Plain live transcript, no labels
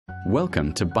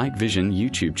Welcome to ByteVision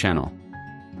YouTube channel.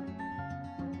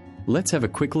 Let's have a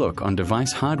quick look on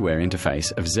device hardware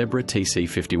interface of Zebra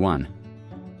TC51.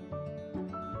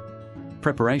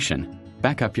 Preparation.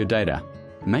 Back up your data.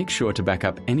 Make sure to back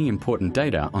up any important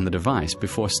data on the device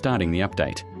before starting the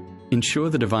update.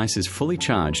 Ensure the device is fully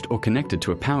charged or connected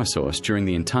to a power source during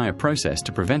the entire process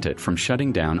to prevent it from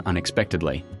shutting down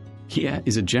unexpectedly. Here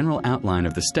is a general outline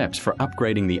of the steps for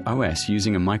upgrading the OS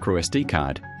using a MicroSD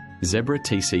card, Zebra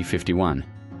TC51.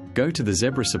 Go to the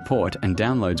Zebra Support and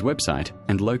Downloads website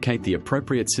and locate the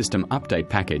appropriate system update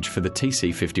package for the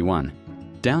TC51.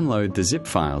 Download the zip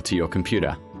file to your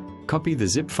computer. Copy the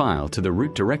zip file to the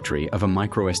root directory of a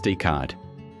MicroSD card.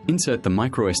 Insert the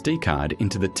MicroSD card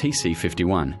into the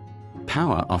TC51.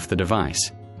 Power off the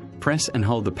device. Press and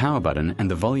hold the power button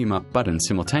and the volume up button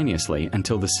simultaneously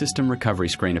until the system recovery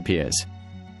screen appears.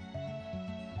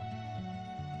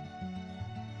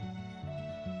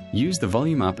 Use the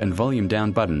volume up and volume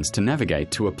down buttons to navigate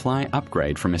to apply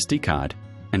upgrade from SD card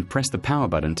and press the power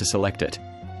button to select it.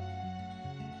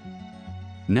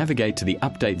 Navigate to the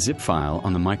update zip file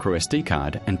on the MicroSD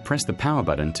card and press the power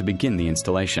button to begin the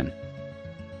installation.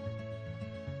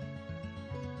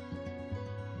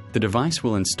 The device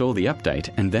will install the update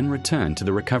and then return to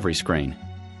the recovery screen.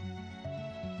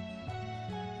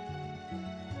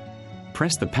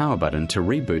 Press the power button to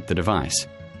reboot the device.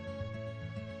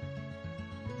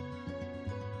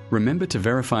 Remember to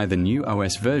verify the new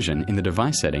OS version in the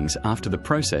device settings after the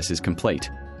process is complete.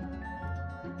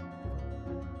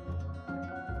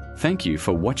 Thank you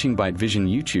for watching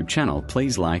ByteVision YouTube channel.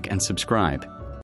 Please like and subscribe.